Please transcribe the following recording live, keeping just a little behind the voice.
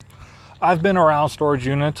I've been around storage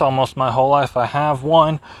units almost my whole life. I have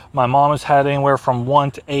one. My mom has had anywhere from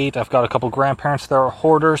 1 to 8. I've got a couple grandparents that are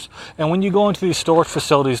hoarders. And when you go into these storage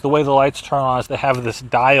facilities, the way the lights turn on is they have this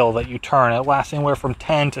dial that you turn. It lasts anywhere from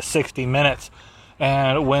 10 to 60 minutes.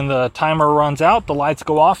 And when the timer runs out, the lights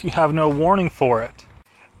go off. You have no warning for it.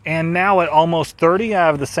 And now at almost 30, I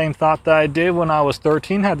have the same thought that I did when I was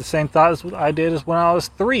 13, had the same thought as I did as when I was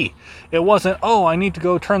 3. It wasn't, oh, I need to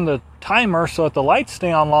go turn the timer so that the lights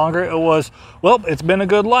stay on longer. It was, well, it's been a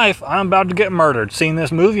good life. I'm about to get murdered. Seen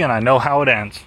this movie and I know how it ends.